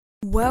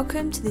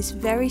Welcome to this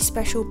very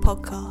special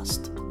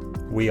podcast.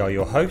 We are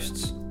your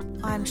hosts,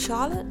 I'm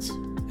Charlotte,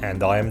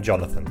 and I am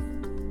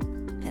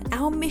Jonathan. and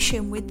our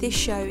mission with this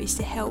show is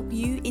to help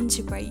you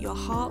integrate your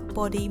heart,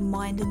 body,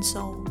 mind, and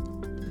soul.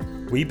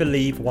 We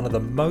believe one of the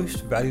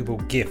most valuable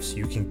gifts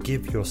you can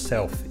give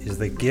yourself is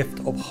the gift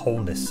of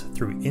wholeness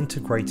through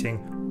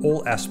integrating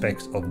all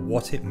aspects of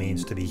what it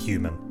means to be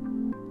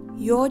human.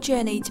 Your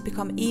journey to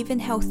become even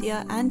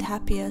healthier and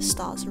happier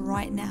starts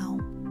right now.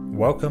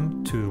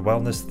 Welcome to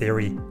Wellness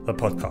Theory, the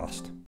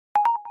podcast.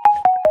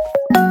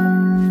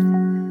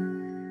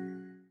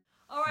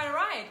 All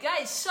right,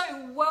 guys. So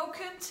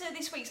welcome to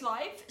this week's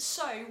live.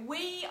 So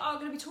we are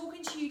going to be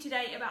talking to you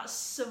today about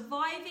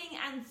surviving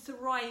and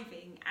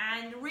thriving.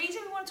 And the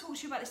reason we want to talk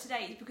to you about this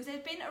today is because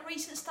there's been a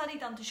recent study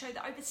done to show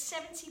that over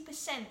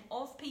 70%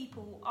 of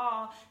people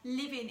are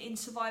living in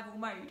survival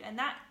mode. And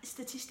that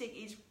statistic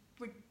is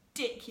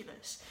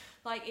ridiculous.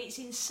 Like, it's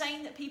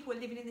insane that people are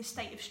living in this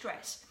state of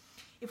stress.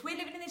 If we're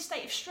living in this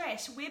state of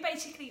stress, we're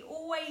basically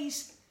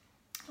always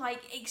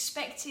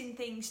expecting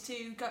things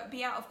to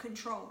be out of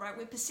control, right?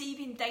 We're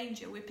perceiving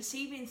danger, we're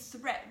perceiving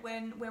threat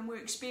when we're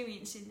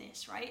experiencing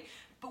this, right?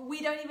 But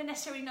we don't even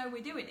necessarily know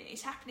we're doing it.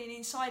 It's happening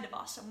inside of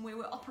us, and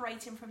we're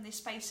operating from this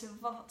space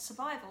of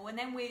survival, and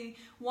then we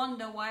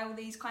wonder why all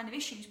these kind of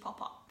issues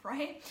pop up,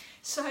 right?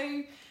 So,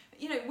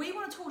 we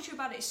want to talk to you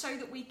about it so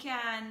that we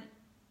can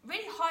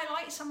really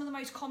highlight some of the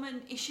most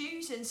common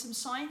issues and some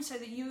signs so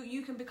that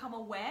you can become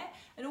aware,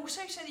 and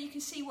also so that you can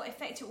see what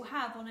effect it will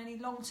have on any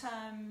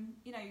long-term,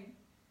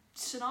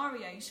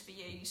 scenarios for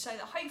you, so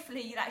that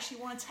hopefully you'll actually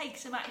want to take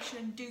some action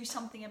and do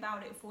something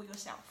about it for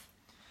yourself.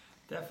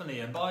 Definitely,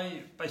 and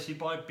by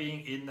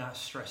being in that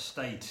stress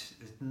state,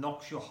 it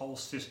knocks your whole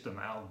system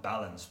out of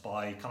balance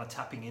by kind of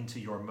tapping into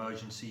your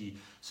emergency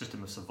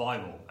system of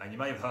survival. And you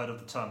may have heard of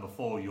the term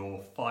before,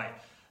 your fight,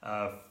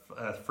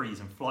 freeze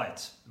and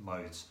flight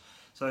modes.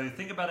 So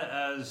think about it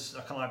as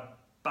a kind of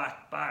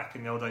back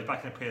in the old days,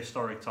 back in the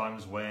prehistoric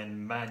times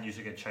when man used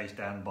to get chased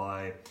down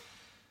by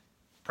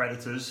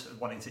predators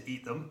wanting to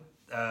eat them.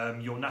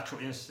 Your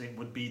natural instinct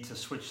would be to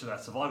switch to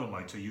that survival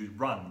mode. So you'd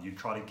run, you'd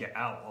try to get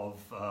out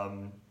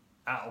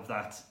of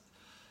that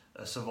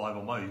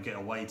survival mode, you get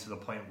away to the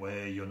point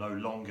where you're no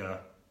longer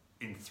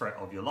in threat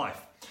of your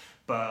life.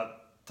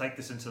 But take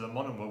this into the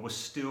modern world, we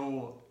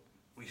still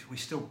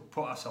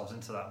put ourselves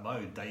into that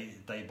mode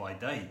day by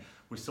day.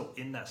 We're still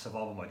in that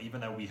survival mode,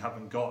 even though we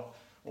haven't got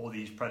all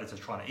these predators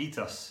trying to eat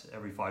us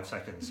every 5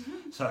 seconds.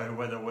 Mm-hmm. So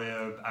whether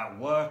we're at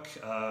work,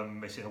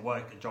 it's in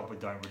a job we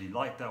don't really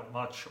like that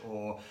much,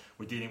 or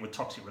we're dealing with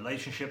toxic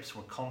relationships,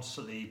 we're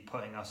constantly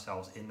putting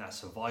ourselves in that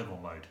survival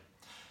mode.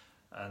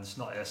 And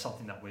it's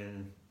something that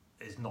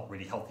is not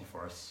really healthy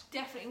for us.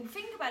 Definitely.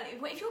 Think about it.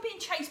 If you're being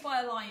chased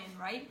by a lion,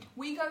 right,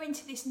 we go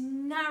into this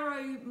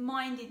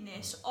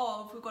narrow-mindedness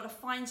of we've got to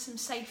find some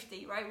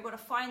safety, right? We've got to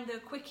find the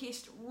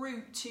quickest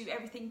route to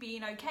everything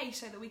being okay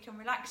so that we can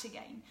relax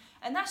again.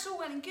 And that's all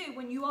well and good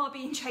when you are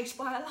being chased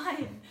by a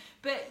lion.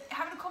 But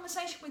having a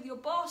conversation with your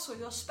boss or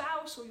your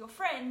spouse or your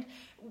friend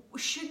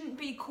shouldn't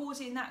be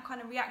causing that kind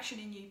of reaction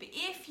in you. But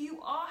if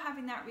you are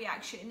having that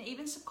reaction,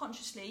 even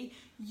subconsciously,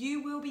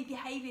 you will be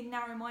behaving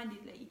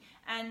narrow-mindedly.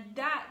 And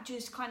that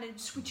just kind of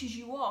switches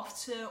you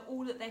off to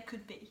all that there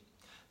could be.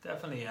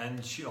 Definitely, and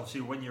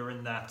obviously when you're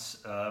in that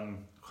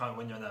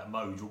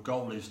mode, your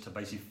goal is to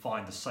basically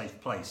find a safe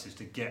place, is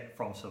to get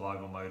from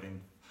survival mode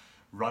and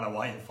run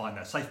away and find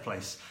that safe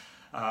place.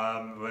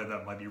 Where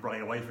that might be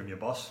running away from your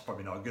boss,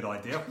 probably not a good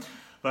idea.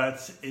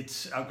 But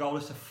our goal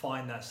is to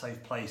find that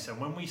safe place. And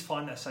when we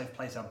find that safe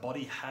place, our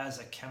body has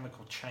a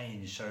chemical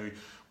change. So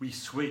we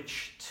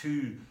switch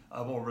to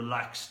a more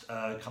relaxed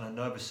kind of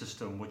nervous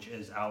system, which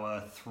is our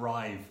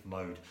thrive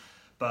mode.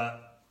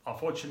 But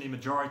unfortunately,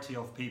 majority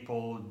of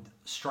people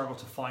struggle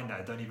to find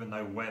that, don't even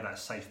know where that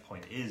safe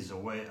point is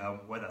or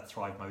where that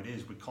thrive mode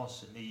is. We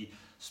constantly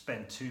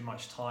spend too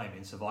much time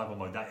in survival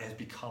mode. That has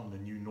become the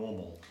new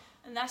normal.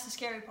 And that's the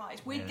scary part.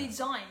 We're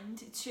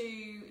designed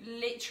to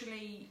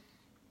literally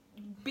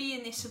be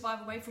in this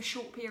survival mode for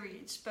short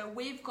periods, but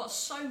we've got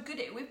so good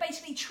at it. We've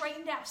basically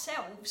trained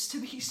ourselves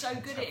to be so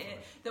good at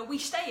it that we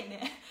stay in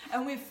it,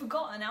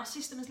 and our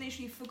system has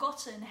literally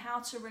forgotten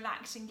how to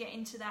relax and get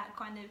into that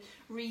kind of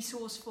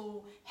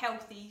resourceful,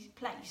 healthy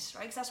place,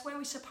 right? Because that's where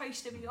we're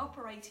supposed to be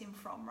operating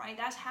from, right?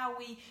 That's how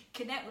we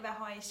connect with our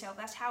higher self.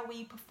 That's how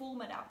we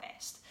perform at our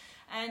best.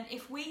 And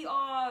if we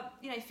are,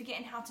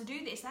 forgetting how to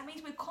do this, that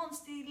means we're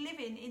constantly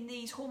living in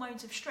these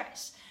hormones of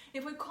stress.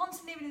 If we're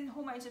constantly living in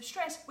hormones of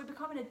stress, we're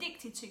becoming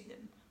addicted to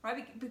them,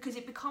 right? Because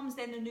it becomes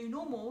then the new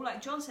normal, like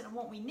John said, and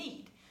what we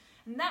need.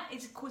 And that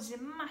causes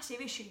a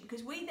massive issue,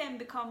 because we then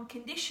become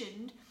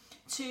conditioned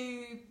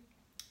to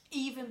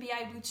even be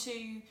able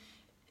to,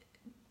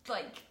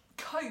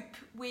 cope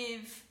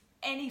with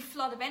any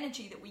flood of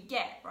energy that we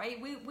get, right?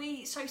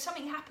 So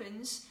something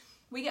happens,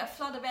 we get a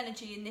flood of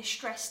energy in this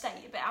stress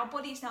state, but our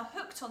body's now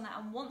hooked on that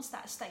and wants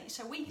that state.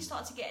 So we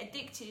start to get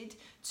addicted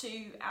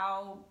to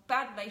our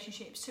bad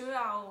relationships, to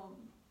our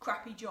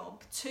crappy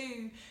job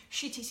to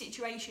shitty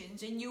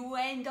situations, and you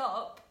end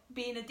up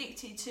being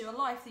addicted to a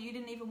life that you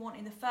didn't even want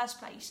in the first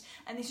place.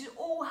 And this is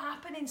all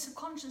happening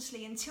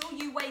subconsciously until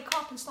you wake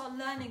up and start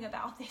learning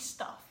about this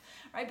stuff,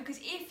 right? Because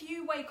if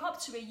you wake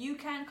up to it, you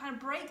can kind of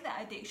break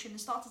that addiction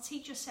and start to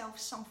teach yourself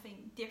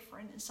something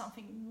different and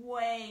something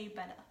way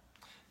better.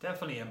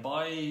 Definitely, and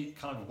by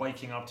kind of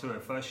waking up to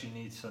it, first you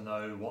need to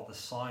know what the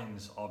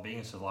signs of being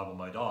in survival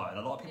mode are. And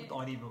a lot of people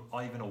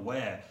aren't even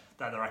aware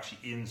that they're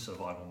actually in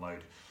survival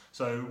mode.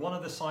 So one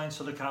of the signs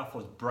to look out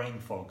for is brain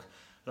fog.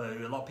 So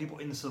a lot of people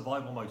in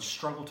survival mode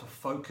struggle to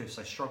focus,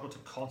 they struggle to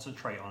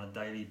concentrate on a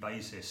daily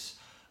basis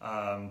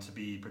to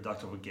be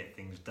productive or get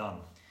things done.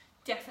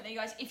 Definitely,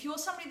 guys. If you're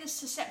somebody that's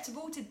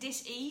susceptible to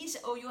dis-ease,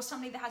 or you're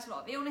somebody that has a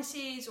lot of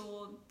illnesses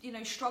or, you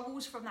know,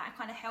 struggles from that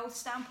kind of health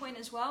standpoint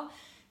as well,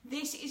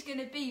 this is going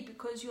to be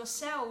because your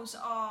cells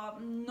are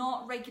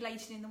not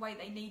regulated in the way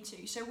they need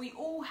to. So we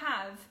all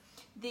have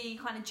the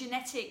kind of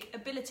genetic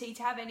ability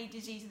to have any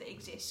disease that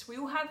exists. We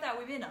all have that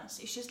within us.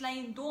 It's just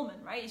laying dormant,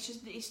 right?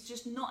 It's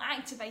just not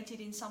activated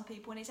in some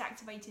people and it's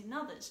activated in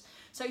others.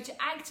 So to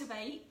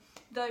activate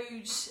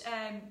those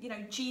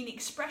gene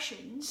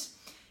expressions,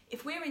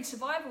 if we're in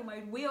survival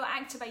mode, we are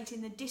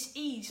activating the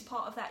dis-ease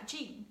part of that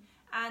gene.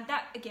 And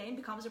that, again,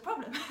 becomes a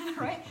problem,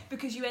 right?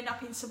 Because you end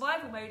up in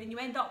survival mode and you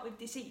end up with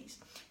dis-ease.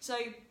 So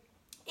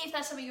if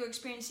that's something you're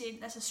experiencing,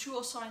 that's a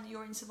sure sign that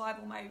you're in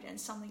survival mode and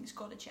something's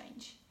got to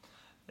change.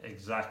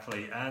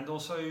 Exactly. And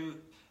also,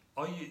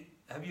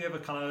 have you ever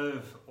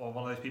or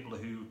one of those people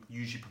who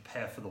usually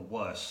prepare for the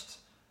worst?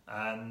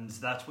 And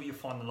that's what you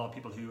find a lot of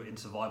people who are in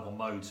survival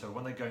mode. So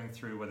when they're going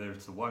through, whether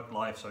it's the work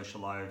life,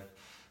 social life,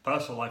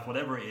 personal life,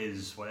 whatever it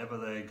is, whatever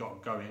they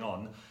got going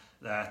on,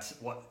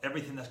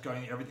 everything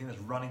that's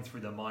running through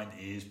their mind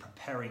is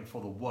preparing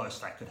for the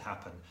worst that could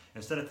happen.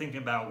 Instead of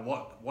thinking about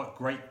what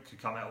great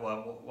could come out,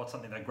 what's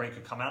something that great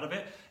could come out of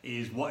it,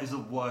 is what is the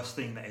worst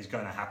thing that is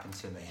going to happen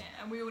to me.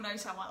 Yeah, and we all know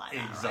someone like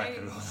that, exactly,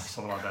 right? we all know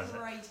someone like that.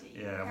 Crazy.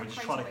 Yeah, we're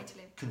just trying to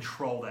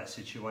control that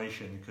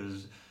situation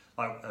because,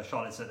 like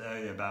Charlotte said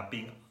earlier, about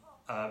being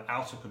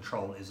out of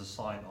control is a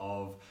sign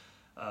of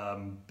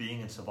being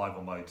in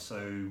survival mode. So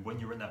when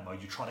you're in that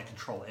mode, you try to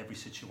control every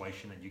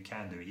situation that you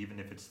can do, even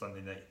if it's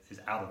something that is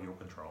out of your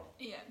control.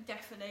 Yeah,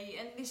 definitely.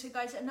 And listen,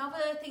 guys, another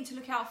thing to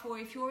look out for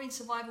if you're in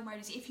survival mode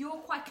is if you're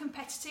quite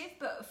competitive,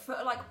 but for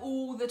like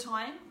all the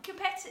time,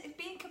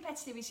 being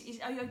competitive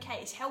is okay.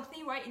 It's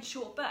healthy, right, in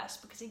short bursts,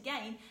 because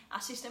again,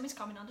 our system is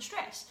coming under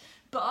stress.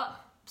 But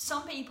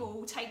some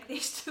people take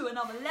this to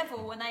another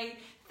level when they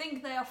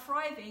think they are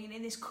thriving and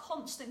in this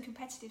constant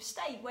competitive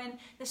state when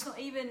that's not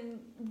even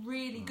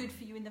really good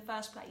for you in the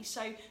first place.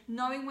 So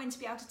knowing when to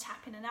be able to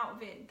tap in and out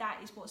of it, that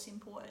is what's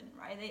important,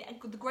 right?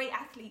 The great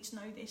athletes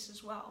know this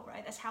as well,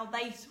 right? That's how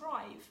they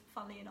thrive,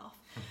 funnily enough.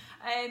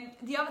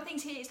 The other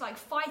things here is like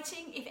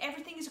fighting. If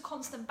everything is a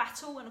constant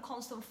battle and a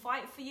constant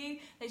fight for you,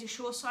 there's a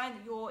sure sign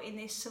that you're in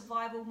this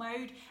survival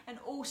mode. And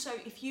also,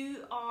 if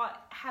you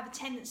have a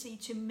tendency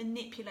to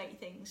manipulate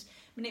things,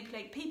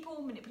 manipulate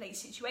people, manipulate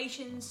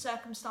situations,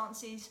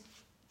 circumstances,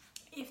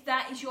 if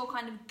that is your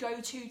kind of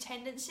go-to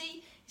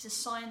tendency, it's a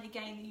sign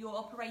again that you're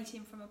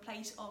operating from a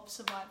place of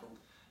survival.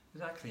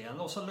 Exactly, and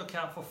also look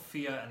out for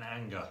fear and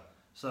anger.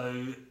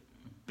 So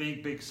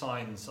big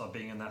signs of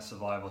being in that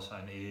survival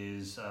zone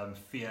is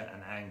fear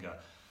and anger,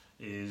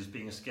 is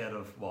being scared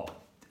of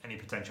any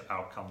potential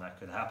outcome that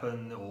could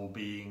happen, or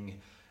being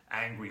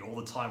angry all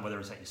the time, whether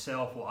it's at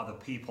yourself or other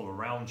people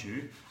around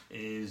you,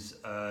 is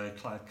a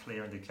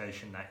clear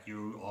indication that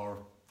you are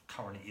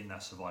currently in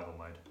that survival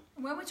mode.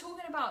 When we're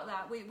talking about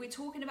that, we're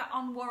talking about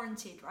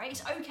unwarranted, right?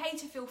 It's okay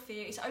to feel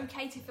fear, it's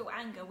okay to feel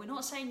anger. We're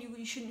not saying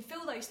you shouldn't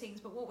feel those things,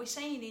 but what we're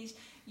saying is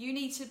you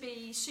need to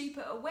be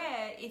super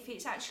aware if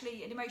it's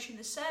actually an emotion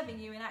that's serving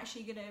you and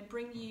actually going to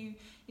bring you,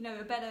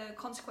 a better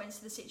consequence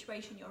to the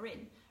situation you're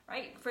in.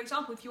 Right? For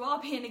example, if you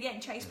are being,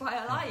 again, chased by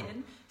a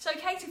lion, it's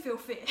okay to feel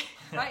fear,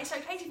 right? It's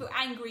okay to feel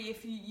angry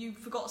if you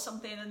forgot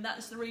something and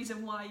that's the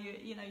reason why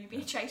you're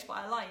being chased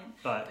by a lion.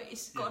 But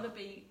it's got to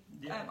be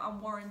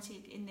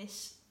unwarranted in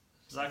this.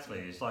 Exactly.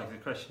 It's like the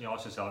question you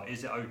ask yourself,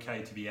 is it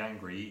okay to be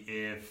angry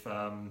if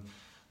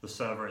the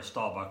server at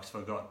Starbucks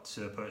forgot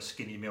to put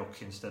skinny milk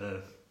instead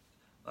of,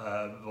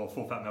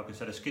 full fat milk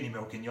instead of skinny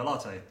milk in your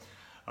latte?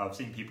 I've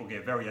seen people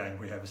get very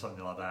angry over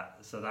something like that.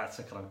 So that's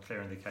a kind of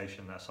clear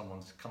indication that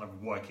someone's kind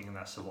of working in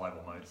that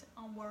survival mode. It's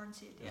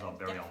unwarranted. It's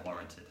very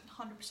unwarranted.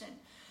 100%.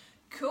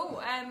 Cool.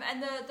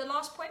 And the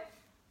last point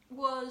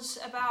was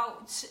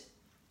about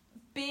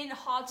being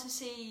hard to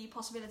see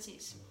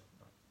possibilities.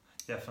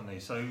 Definitely.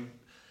 So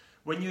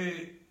when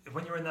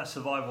you're in that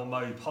survival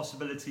mode,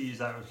 possibilities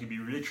that could be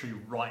literally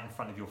right in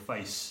front of your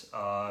face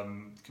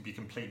could be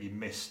completely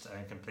missed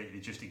and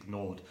completely just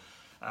ignored.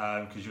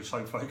 Because you're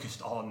so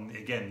focused on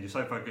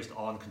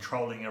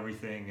controlling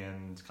everything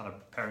and kind of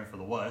preparing for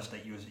the worst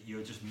that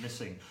you're just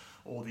missing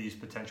all these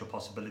potential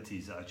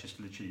possibilities that are just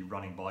literally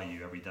running by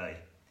you every day.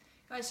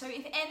 Guys, so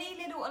if any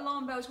little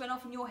alarm bells went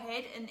off in your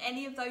head and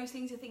any of those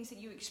things are things that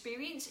you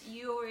experience,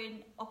 you're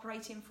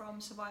operating from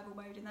survival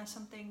mode, and that's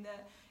something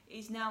that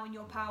is now in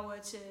your power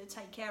to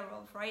take care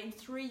of, right? And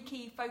 3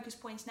 key focus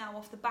points now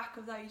off the back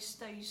of those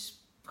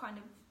kind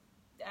of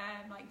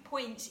like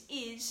points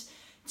is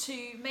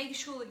to make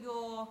sure that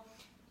you're,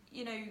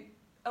 you know,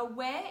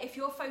 aware. If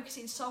you're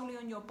focusing solely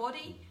on your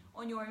body,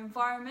 on your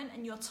environment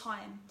and your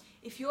time,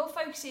 if you're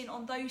focusing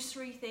on those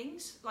 3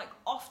 things, like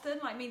often,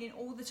 like meaning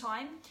all the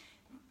time,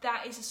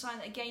 that is a sign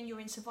that again you're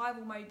in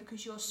survival mode,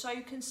 because you're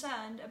so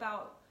concerned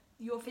about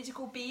your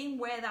physical being,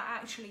 where that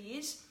actually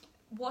is,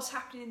 what's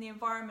happening in the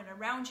environment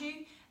around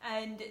you,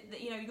 and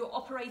that, you know, you're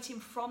operating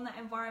from that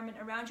environment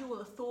around you, or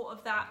the thought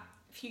of that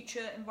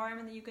future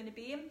environment that you're going to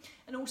be in.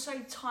 And also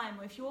time.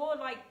 If you're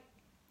like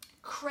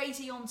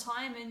crazy on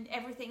time and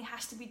everything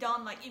has to be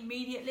done like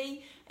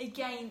immediately,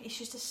 again, it's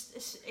just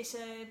it's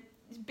a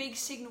big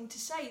signal to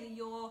say that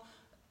you're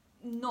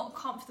not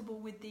comfortable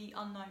with the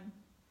unknown.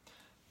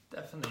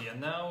 Definitely.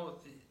 And now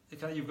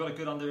you've got a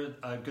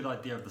good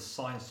idea of the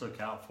signs to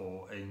look out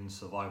for in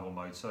survival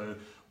mode. So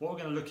what we're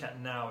going to look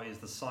at now is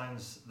the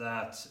signs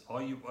that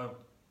are you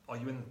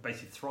in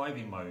basically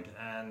thriving mode,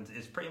 and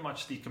it's pretty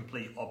much the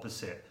complete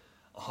opposite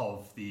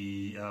of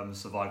the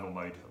survival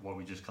mode, what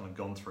we just kind of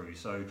gone through.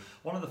 So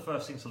one of the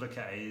first things to look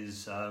at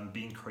is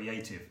being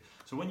creative.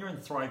 So when you're in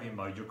thriving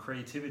mode, your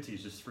creativity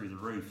is just through the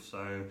roof.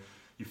 So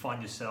you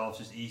find yourself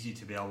just easy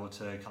to be able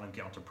to kind of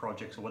get onto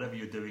projects or whatever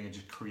you're doing and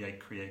just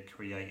create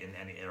in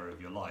any area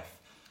of your life.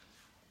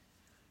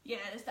 Yeah,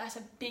 that's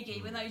a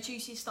biggie. When those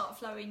juices start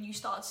flowing, you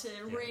start to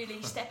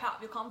really step out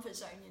of your comfort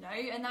zone, you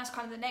know. And that's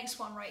kind of the next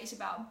one, right? It's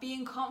about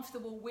being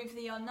comfortable with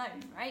the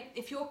unknown, right?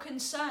 If you're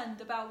concerned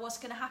about what's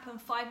going to happen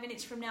 5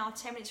 minutes from now,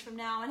 10 minutes from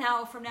now, an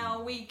hour from now,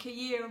 a week, a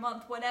year, a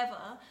month, whatever,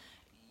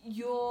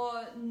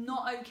 you're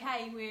not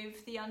okay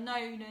with the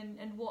unknown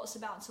and what's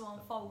about to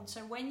unfold.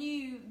 So when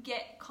you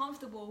get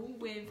comfortable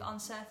with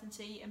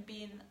uncertainty and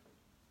being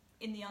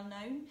in the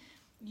unknown,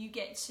 you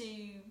get to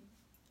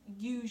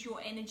use your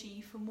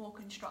energy for more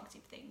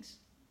constructive things.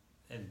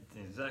 And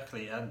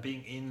exactly, and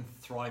being in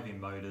thriving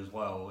mode as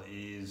well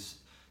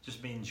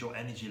just means your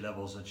energy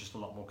levels are just a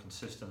lot more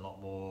consistent, a lot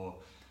more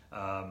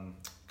kind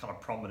of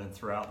prominent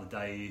throughout the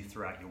day,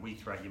 throughout your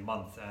week, throughout your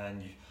month,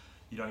 and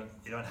you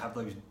don't have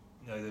those,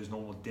 you know, those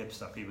normal dips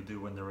that people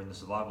do when they're in the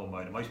survival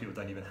mode. And most people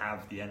don't even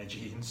have the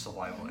energy in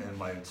survival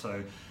mode.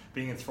 So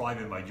being in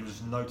thriving mode, you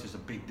just notice a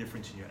big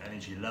difference in your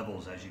energy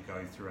levels as you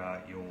go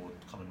throughout your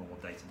kind of normal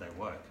day-to-day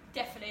work.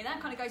 Definitely, that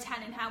kind of goes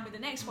hand in hand with the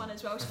next one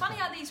as well. It's funny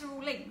how these are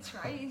all linked,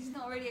 right? It's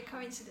not really a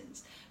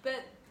coincidence.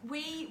 But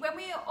when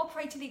we are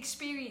operating,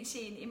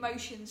 experiencing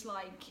emotions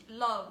like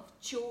love,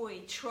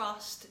 joy,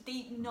 trust,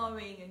 deep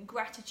knowing and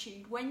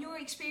gratitude, when you're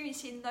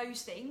experiencing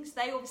those things,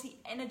 they obviously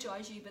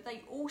energize you, but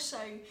they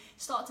also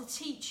start to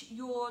teach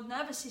your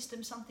nervous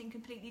system something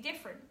completely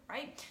different,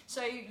 right?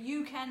 So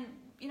you can,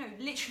 you know,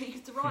 literally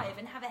thrive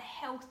and have a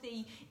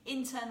healthy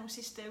internal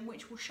system,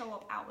 which will show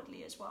up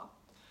outwardly as well.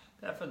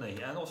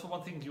 Definitely. And also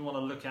one thing you want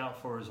to look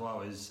out for as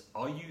well is,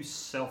 are you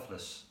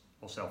selfless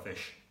or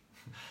selfish?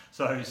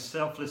 So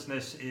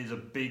selflessness is a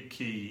big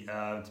key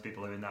to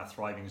people who are in that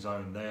thriving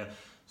zone. They're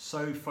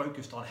so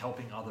focused on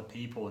helping other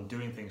people and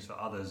doing things for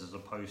others as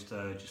opposed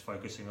to just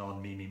focusing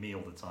on me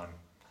all the time.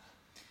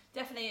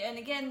 Definitely, and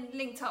again,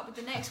 linked up with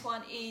the next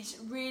one is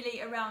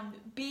really around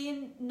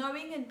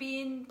knowing and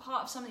being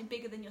part of something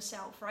bigger than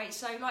yourself, right?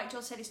 So like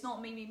John said, it's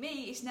not me,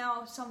 it's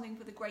now something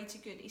for the greater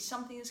good. It's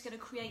something that's going to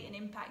create an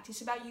impact. It's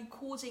about you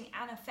causing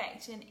an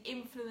effect and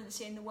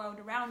influencing the world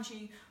around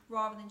you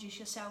rather than just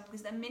yourself,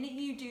 because the minute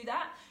you do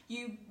that,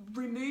 you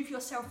remove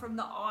yourself from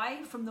the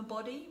I, from the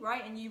body,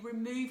 right? And you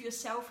remove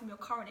yourself from your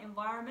current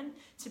environment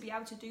to be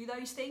able to do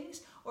those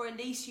things, or at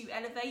least you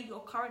elevate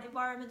your current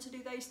environment to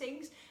do those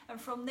things.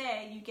 And from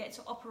there, you get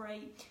to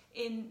operate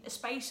in a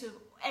space of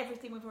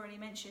everything we've already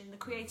mentioned: the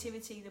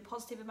creativity, the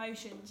positive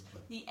emotions,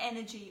 the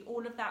energy,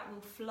 all of that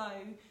will flow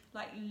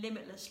like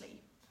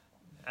limitlessly.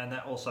 And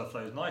that also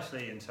flows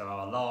nicely into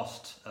our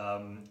last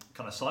kind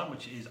of sign,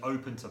 which is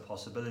open to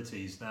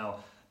possibilities. Now,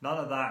 none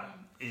of that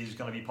is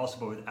going to be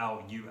possible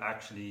without you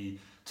actually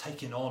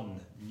taking on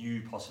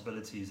new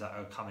possibilities that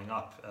are coming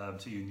up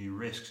to you, new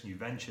risks, new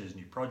ventures,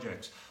 new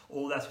projects.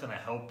 All that's going to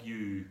help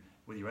you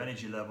with your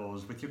energy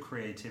levels, with your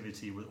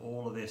creativity, with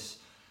all of this,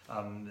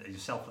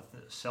 your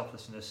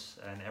selflessness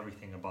and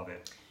everything above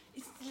it.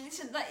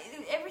 Listen,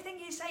 everything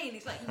you're saying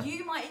is like,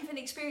 you might even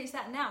experience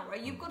that now, right?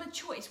 You've got a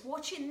choice.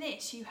 Watching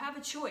this, you have a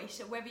choice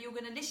of whether you're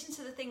going to listen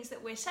to the things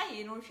that we're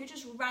saying, or if you're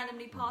just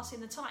randomly passing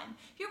the time.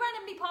 If you're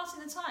randomly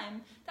passing the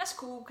time, that's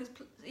cool, because,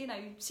 you know,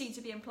 seeds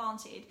are being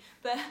planted.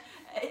 But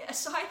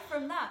aside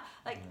from that,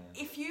 like,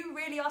 if you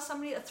really are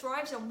somebody that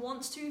thrives and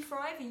wants to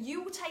thrive,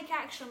 you will take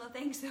action on the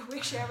things that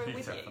we're sharing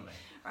with you,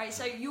 right?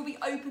 So you'll be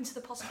open to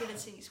the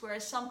possibilities,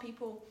 whereas some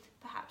people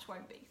perhaps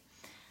won't be.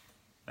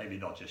 Maybe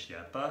not just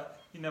yet, but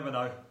you never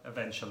know,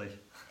 eventually.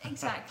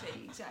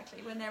 Exactly,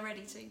 when they're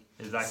ready to.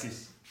 Exactly.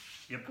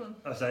 Yep.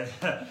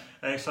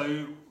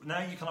 So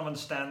now you kind of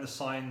understand the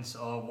signs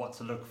of what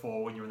to look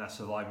for when you're in that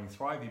surviving,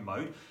 thriving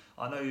mode.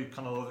 I know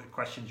kind of the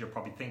questions you're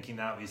probably thinking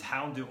now is,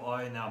 how do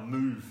I now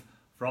move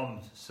from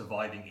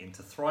surviving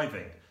into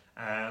thriving?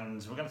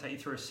 And we're going to take you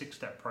through a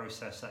 6-step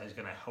process that is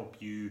going to help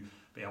you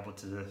be able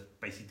to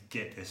basically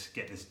get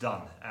this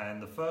done.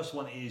 And the first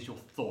one is your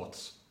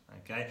thoughts.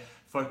 Okay,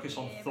 focus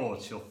on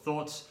thoughts. Your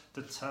thoughts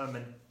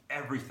determine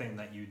everything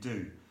that you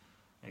do.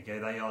 Okay,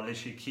 they are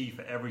literally key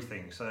for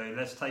everything. So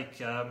let's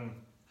take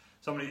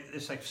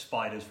let's take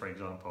spiders for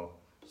example.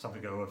 Some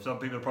people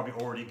are probably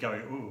already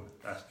going, ooh,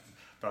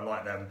 don't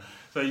like them.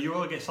 So you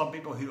will get some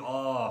people who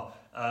are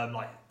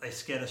like they're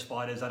scared of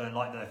spiders, they don't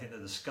like them, they think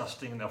they're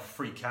disgusting, and they'll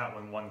freak out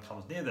when one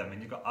comes near them.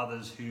 And you've got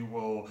others who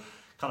will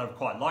kind of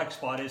quite like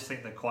spiders,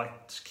 think they're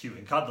quite cute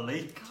and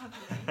cuddly.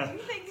 Cuddly?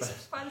 You think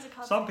spiders are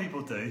cuddly? Some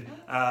people do,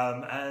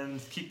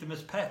 and keep them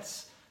as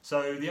pets.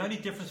 So the only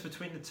difference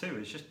between the two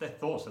is just their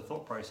thoughts, the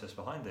thought process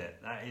behind it.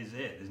 That is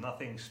it. There's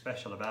nothing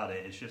special about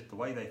it. It's just the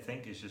way they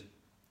think is just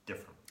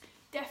different.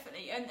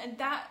 Definitely, and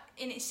that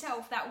in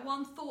itself, that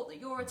one thought that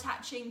you're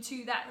attaching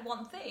to that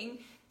one thing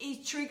is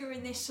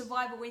triggering this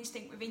survival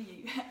instinct within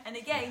you. And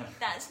again,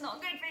 that's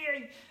not good for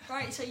you,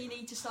 right? So you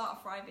need to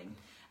start thriving.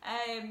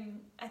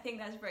 I think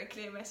that's a very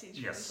clear message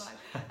for yes. this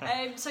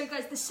life. So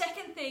guys, the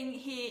second thing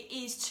here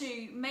is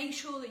to make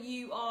sure that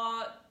you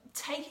are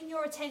taking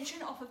your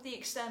attention off of the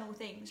external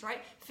things,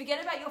 right?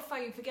 Forget about your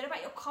phone, forget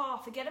about your car,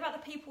 forget about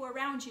the people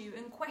around you,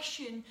 and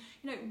question,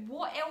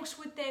 what else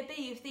would there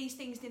be if these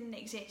things didn't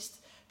exist?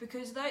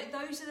 Because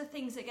those are the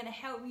things that are going to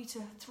help you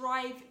to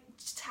thrive,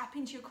 to tap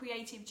into your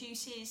creative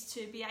juices,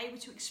 to be able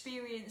to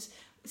experience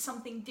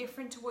something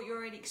different to what you're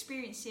already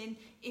experiencing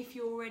if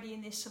you're already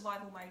in this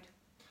survival mode.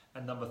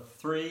 And number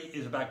 3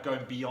 is about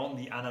going beyond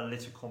the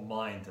analytical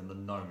mind and the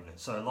known.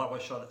 So like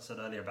what Charlotte said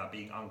earlier about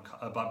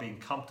being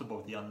comfortable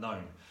with the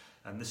unknown.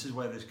 And this is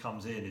where this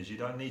comes in, is you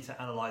don't need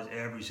to analyse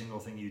every single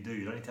thing you do.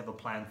 You don't need to have a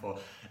plan for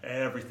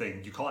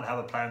everything. You can't have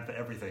a plan for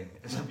everything.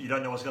 You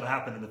don't know what's going to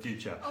happen in the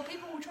future. Oh,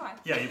 people will try.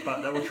 Yeah,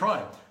 but they will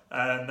try.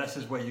 And this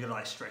is where you're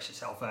going to stress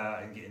yourself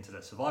out and get into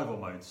that survival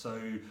mode. So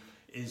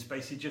is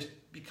basically just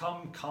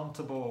become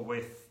comfortable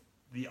with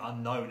the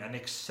unknown and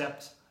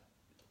accept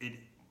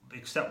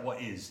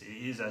what is.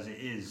 It is as it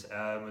is.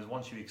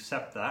 Once you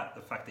accept that,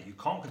 the fact that you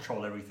can't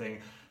control everything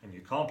and you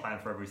can't plan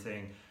for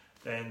everything,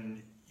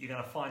 then you're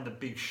going to find a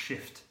big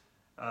shift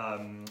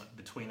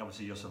between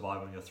obviously your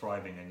survival and your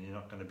thriving, and you're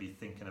not going to be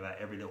thinking about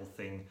every little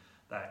thing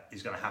that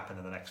is going to happen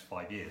in the next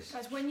 5 years.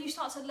 Guys, when you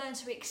start to learn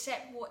to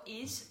accept what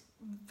is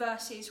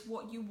versus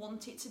what you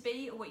want it to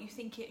be or what you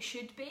think it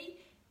should be,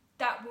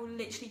 that will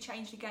literally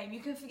change the game.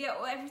 You can forget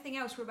everything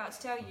else we're about to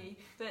tell you,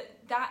 but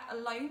that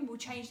alone will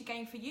change the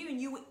game for you,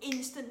 and you will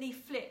instantly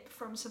flip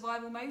from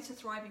survival mode to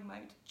thriving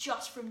mode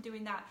just from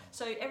doing that.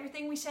 So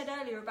everything we said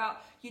earlier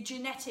about your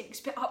genetics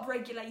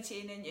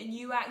upregulating and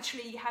you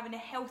actually having a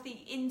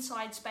healthy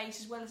inside space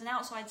as well as an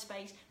outside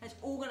space, that's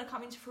all going to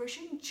come into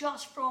fruition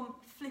just from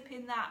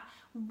flipping that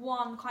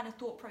one kind of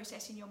thought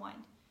process in your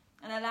mind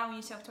and allowing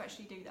yourself to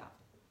actually do that.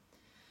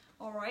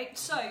 All right,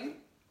 so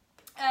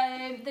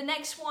the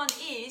next one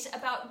is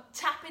about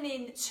tapping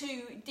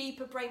into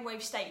deeper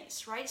brainwave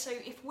states, right? So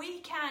if we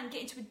can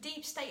get into a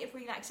deep state of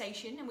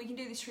relaxation, and we can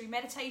do this through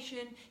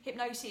meditation,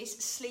 hypnosis,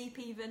 sleep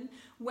even,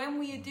 when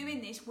we are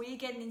doing this, we're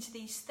getting into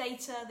these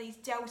theta, these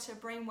delta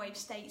brainwave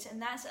states,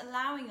 and that's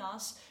allowing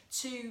us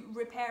to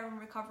repair and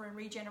recover and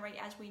regenerate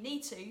as we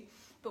need to.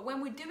 But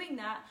when we're doing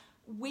that,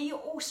 we are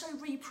also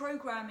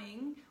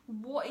reprogramming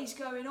what is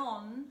going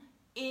on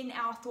in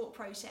our thought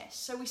process.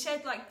 So we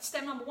said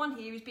step number 1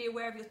 here is be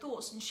aware of your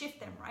thoughts and shift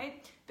them,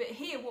 right? But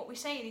here what we're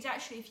saying is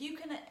actually if you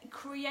can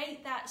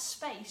create that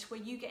space where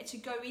you get to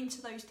go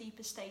into those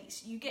deeper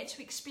states, you get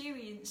to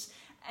experience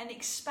an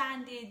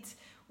expanded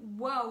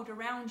world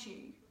around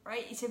you,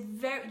 right?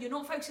 You're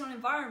not focusing on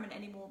environment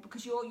anymore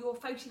because you're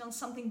focusing on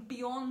something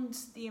beyond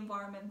the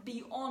environment,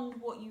 beyond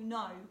what you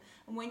know.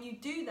 And when you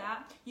do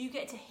that, you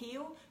get to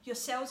heal, your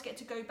cells get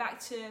to go back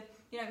to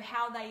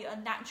how they are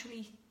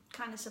naturally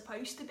kind of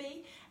supposed to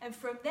be, and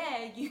from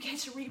there you get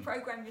to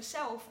reprogram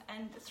yourself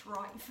and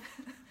thrive.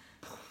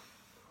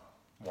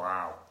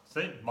 Wow,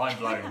 see, mind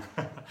blown.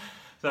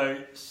 So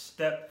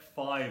step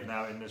 5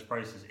 now in this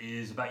process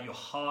is about your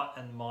heart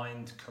and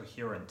mind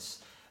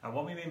coherence, and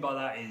what we mean by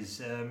that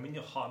is when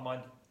your heart and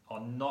mind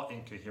are not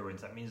in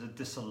coherence, that means they're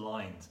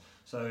disaligned.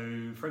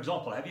 So for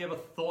example, have you ever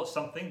thought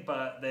something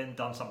but then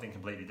done something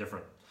completely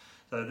different?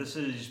 So this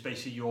is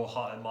basically your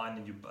heart and mind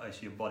and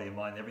your body and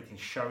mind, everything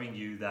showing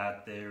you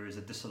that there is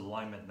a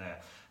disalignment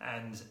there.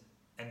 And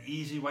an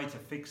easy way to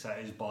fix that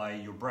is by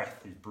your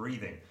breath, is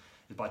breathing.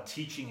 Is by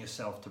teaching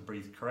yourself to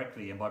breathe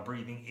correctly, and by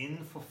breathing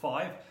in for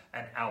 5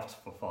 and out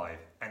for 5.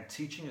 And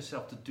teaching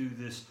yourself to do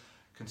this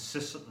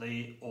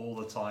consistently all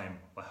the time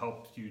will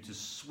help you to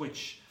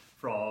switch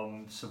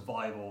from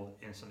survival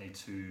instantly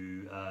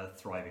to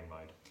thriving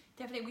mode.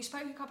 Definitely. We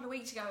spoke a couple of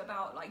weeks ago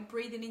about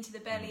breathing into the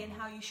belly and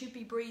how you should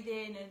be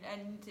breathing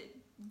and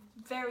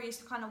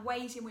various kind of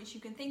ways in which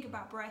you can think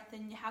about breath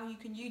and how you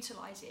can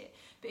utilize it.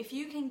 But if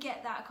you can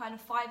get that kind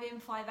of 5 in,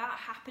 5 out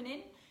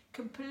happening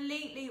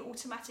completely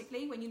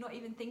automatically when you're not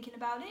even thinking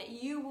about it,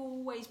 you will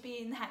always be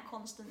in that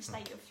constant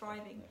state of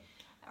thriving.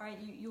 All right,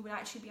 you will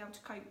actually be able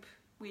to cope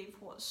with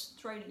what's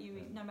thrown at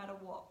you, no matter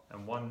what.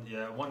 And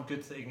one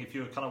good thing, if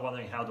you're kind of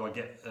wondering how do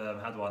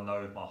I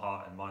know if my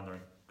heart and mind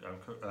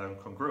are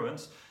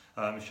congruent,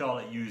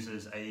 Charlotte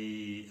uses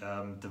a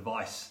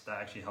device that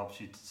actually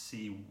helps you to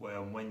see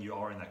when you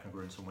are in that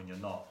congruence and when you're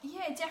not.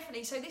 Yeah,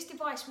 definitely. So this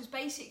device was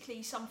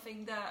basically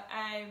something that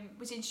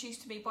was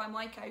introduced to me by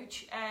my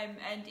coach,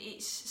 and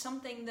it's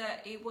something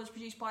that it was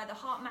produced by the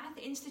Heart Math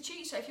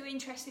Institute. So if you're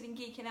interested in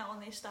geeking out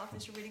on this stuff,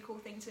 it's a really cool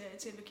thing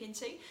to look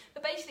into.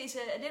 But basically it's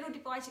a little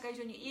device that goes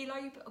on your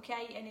earlobe,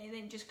 okay, and it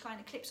then just kind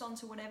of clips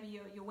onto whatever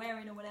you're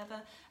wearing or whatever,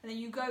 and then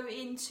you go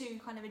into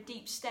kind of a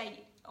deep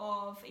state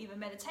of either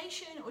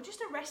meditation or just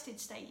a rested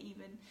state.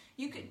 Even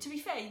you could, to be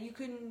fair, you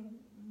can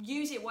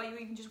use it while you're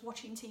even just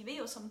watching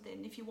TV or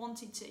something if you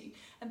wanted to,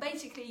 and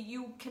basically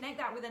you connect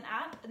that with an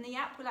app, and the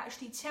app will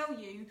actually tell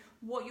you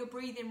what your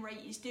breathing rate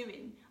is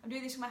doing. I'm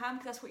doing this with my hand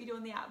because that's what you do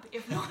on the app.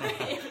 If not,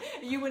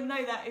 you wouldn't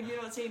know that if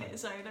you've not seen it,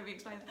 so let me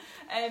explain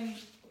that.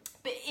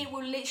 But it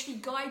will literally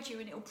guide you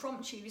and it will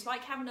prompt you. It's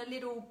like having a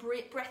little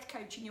breath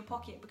coach in your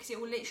pocket, because it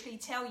will literally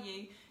tell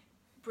you,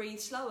 breathe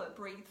slower,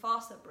 breathe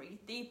faster, breathe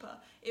deeper.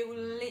 It will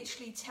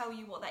literally tell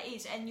you what that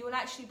is, and you'll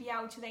actually be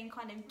able to then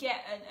kind of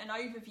get an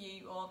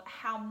overview of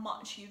how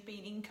much you've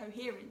been in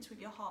coherence with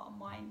your heart and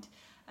mind,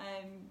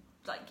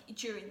 like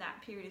during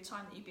that period of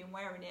time that you've been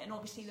wearing it. And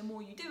obviously the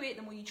more you do it,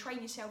 the more you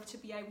train yourself to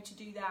be able to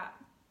do that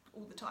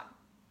all the time.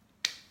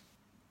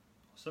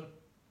 Awesome.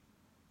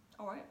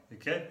 All right.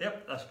 Okay,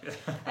 yep, that's good.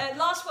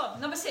 Last one,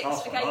 number 6.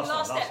 Last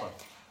step. One.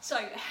 So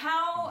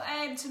how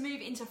to move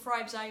into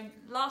Thrive Zone.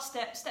 Last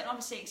step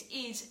number 6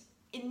 is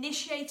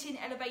initiating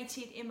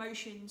elevated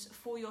emotions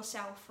for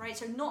yourself, right?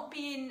 So not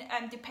being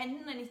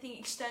dependent on anything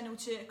external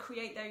to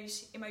create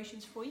those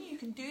emotions for you. You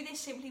can do this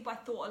simply by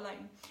thought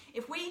alone.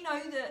 If we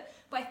know that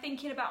by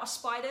thinking about a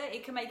spider,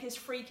 it can make us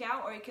freak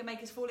out or it can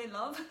make us fall in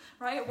love,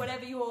 right?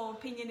 Whatever your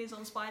opinion is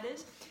on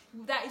spiders,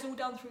 that is all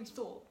done through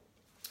thought,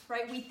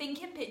 right? We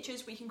think in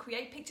pictures, we can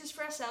create pictures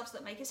for ourselves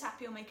that make us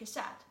happy or make us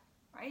sad,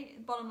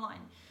 right? Bottom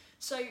line.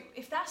 So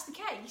if that's the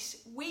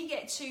case, we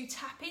get to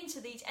tap into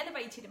these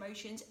elevated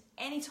emotions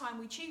anytime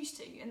we choose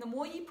to. And the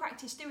more you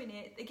practice doing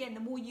it, again,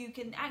 the more you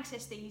can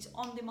access these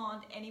on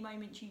demand any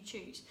moment you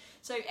choose.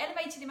 So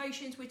elevated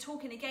emotions, we're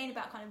talking again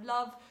about kind of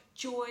love,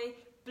 joy,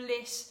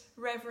 bliss,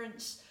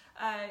 reverence,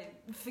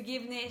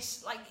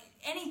 forgiveness, like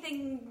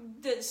anything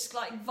that's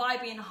like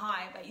vibing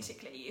high,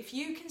 basically. If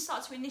you can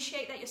start to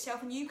initiate that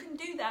yourself, and you can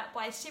do that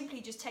by simply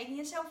just taking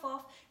yourself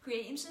off,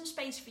 creating some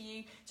space for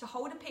you to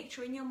hold a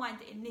picture in your mind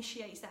that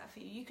initiates that for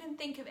you. You can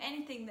think of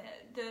anything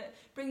that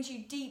brings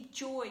you deep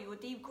joy or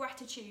deep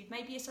gratitude.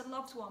 Maybe it's a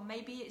loved one,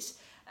 maybe it's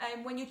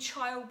when your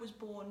child was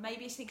born,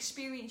 maybe it's an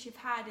experience you've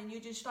had and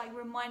you're just like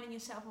reminding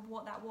yourself of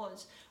what that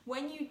was.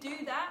 When you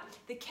do that,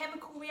 the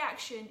chemical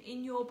reaction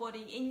in your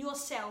body, in your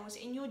cells,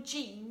 in your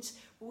genes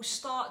will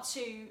start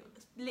to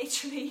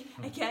literally,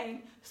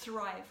 again,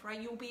 thrive,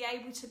 right? You'll be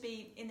able to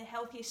be in the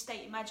healthiest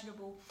state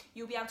imaginable.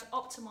 You'll be able to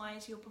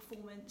optimize your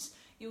performance.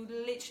 You'll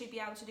literally be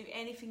able to do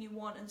anything you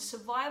want, and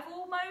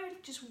survival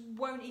mode just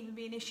won't even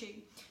be an issue.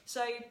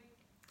 So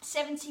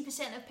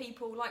 70% of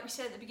people, like we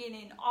said at the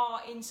beginning,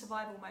 are in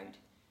survival mode.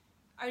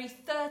 Only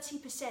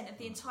 30% of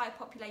the entire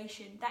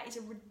population. That is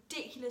a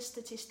ridiculous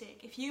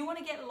statistic. If you want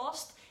to get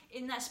lost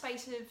in that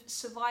space of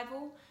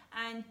survival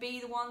and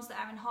be the ones that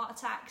are having heart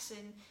attacks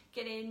and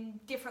getting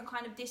different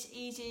kind of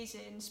diseases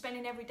and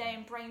spending every day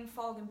in brain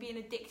fog and being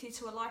addicted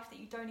to a life that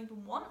you don't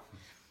even want,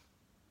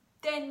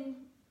 then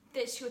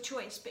that's your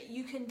choice. But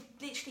you can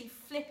literally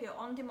flip it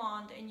on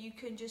demand, and you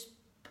can just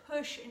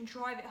push and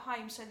drive it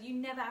home so that you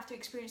never have to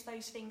experience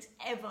those things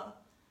ever.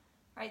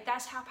 Right?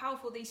 That's how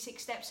powerful these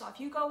 6 steps are.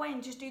 If you go away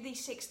and just do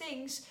these 6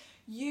 things,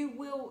 you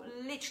will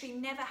literally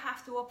never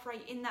have to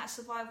operate in that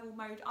survival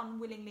mode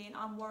unwillingly and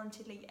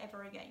unwarrantedly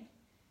ever again.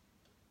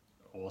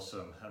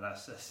 Awesome, and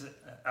that's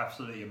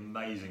absolutely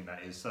amazing,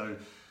 that is. So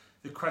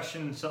the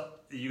questions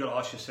you got to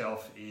ask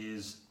yourself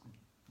is,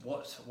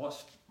 what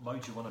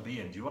mode do you want to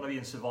be in? Do you want to be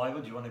in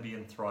survival? Do you want to be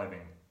in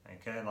thriving?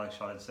 Okay, and like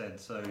Charlotte said,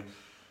 so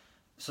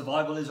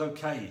survival is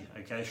okay,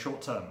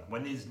 short term,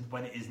 when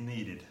it is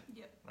needed.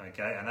 Yep.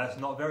 Okay, and that's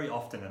not very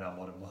often in our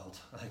modern world.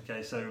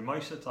 Okay, so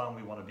most of the time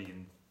we want to be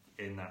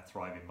in that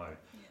thriving mode.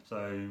 Yep.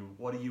 So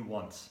what do you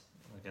want?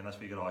 Again, that's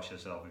what you got to ask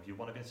yourself. If you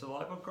want to be in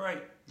survival, great,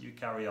 you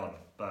carry on.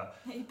 But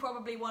you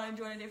probably want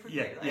to join a different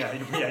group. Though.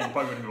 You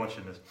probably wouldn't be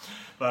watching this.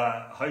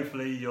 But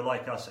hopefully you're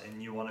like us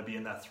and you want to be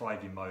in that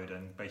thriving mode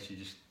and basically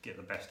just get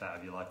the best out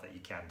of your life that you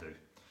can do.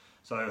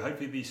 So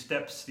hopefully these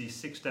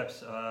 6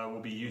 steps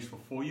will be useful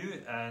for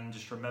you. And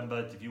just remember,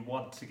 if you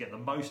want to get the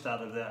most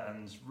out of that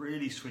and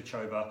really switch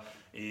over,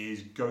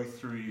 is go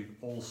through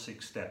all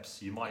 6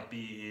 steps. You might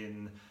be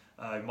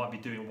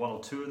doing 1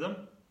 or 2 of them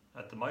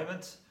at the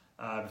moment,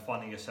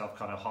 finding yourself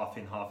kind of half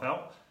in, half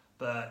out.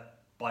 But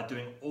by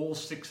doing all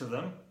 6 of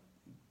them,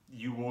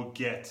 you will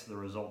get the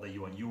result that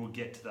you want. You will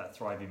get to that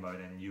thriving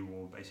mode, and you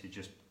will basically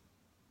just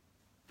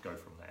go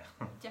from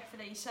there.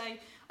 Definitely. So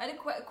I had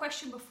a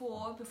question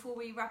before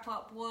we wrap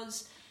up,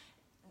 was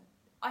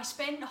I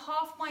spend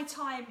half my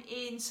time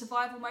in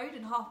survival mode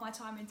and half my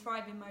time in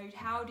thriving mode.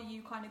 How do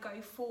you kind of go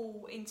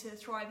full into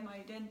thrive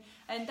mode?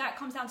 And that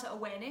comes down to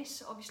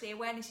awareness. Obviously,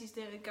 awareness is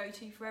the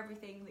go-to for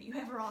everything that you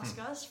ever ask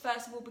us.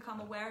 First of all, become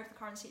aware of the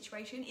current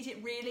situation. Is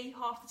it really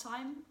half the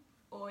time?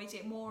 Or is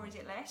it more, or is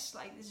it less?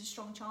 Like, there's a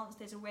strong chance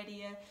there's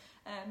already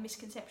a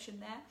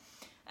misconception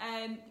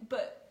there.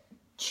 But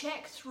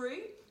check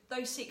through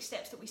those 6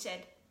 steps that we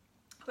said.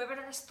 Whether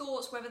that's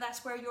thoughts, whether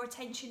that's where your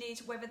attention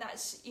is, whether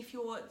that's if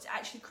you're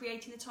actually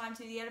creating the time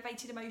to do the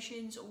elevated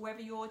emotions, or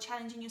whether you're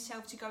challenging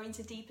yourself to go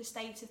into deeper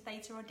states of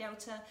theta or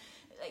delta,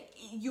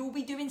 you'll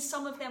be doing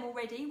some of them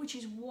already, which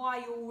is why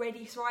you're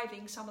already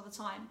thriving some of the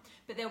time.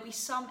 But there'll be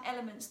some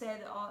elements there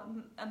that are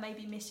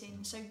maybe missing.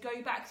 So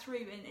go back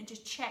through and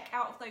just check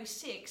out of those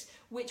 6,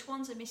 which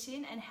ones are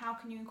missing and how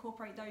can you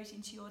incorporate those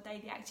into your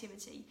daily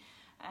activity.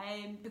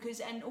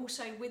 And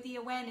also with the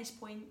awareness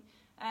point,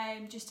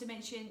 just to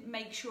mention,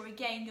 make sure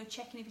again you're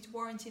checking if it's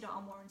warranted or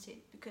unwarranted,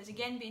 because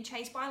again, being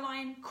chased by a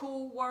lion,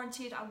 cool,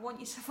 warranted, I want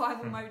your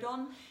survival mode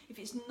on. If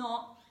it's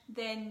not,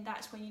 then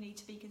that's when you need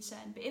to be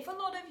concerned. But if a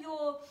lot of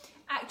your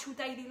actual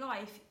daily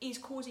life is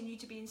causing you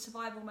to be in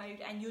survival mode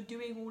and you're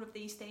doing all of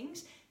these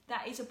things,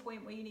 that is a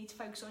point where you need to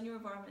focus on your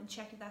environment and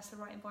check if that's the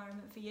right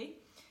environment for you.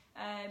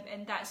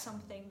 And that's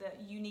something that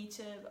you need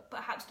to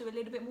perhaps do a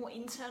little bit more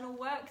internal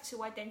work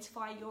to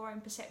identify your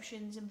own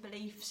perceptions and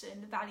beliefs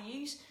and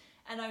values.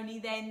 And only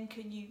then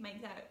can you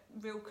make that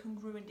real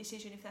congruent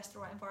decision if that's the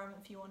right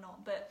environment for you or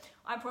not. But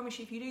I promise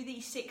you, if you do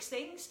these 6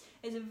 things,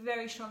 there's a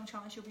very strong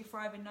chance you'll be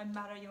thriving no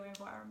matter your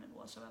environment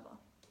whatsoever.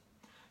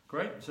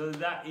 Great. So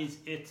that is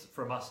it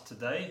from us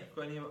today.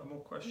 Got any more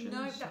questions?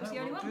 No, that was the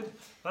only one. Good.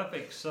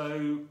 Perfect.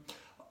 So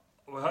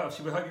we hope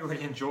you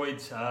really enjoyed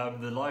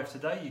the live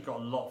today. You got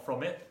a lot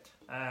from it,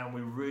 and we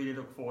really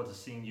look forward to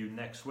seeing you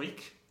next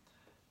week.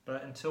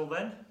 But until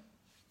then,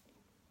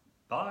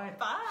 bye.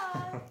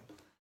 Bye.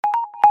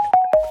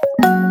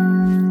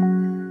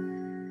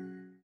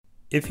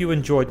 If you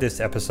enjoyed this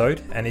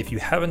episode, and if you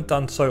haven't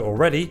done so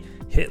already,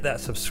 hit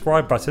that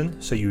subscribe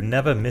button so you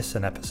never miss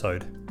an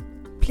episode.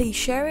 Please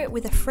share it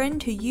with a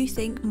friend who you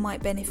think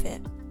might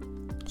benefit.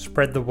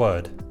 Spread the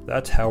word.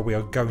 That's how we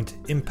are going to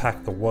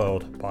impact the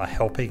world, by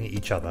helping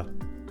each other.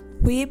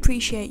 We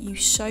appreciate you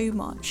so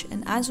much,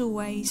 and as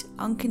always,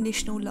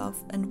 unconditional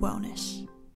love and wellness.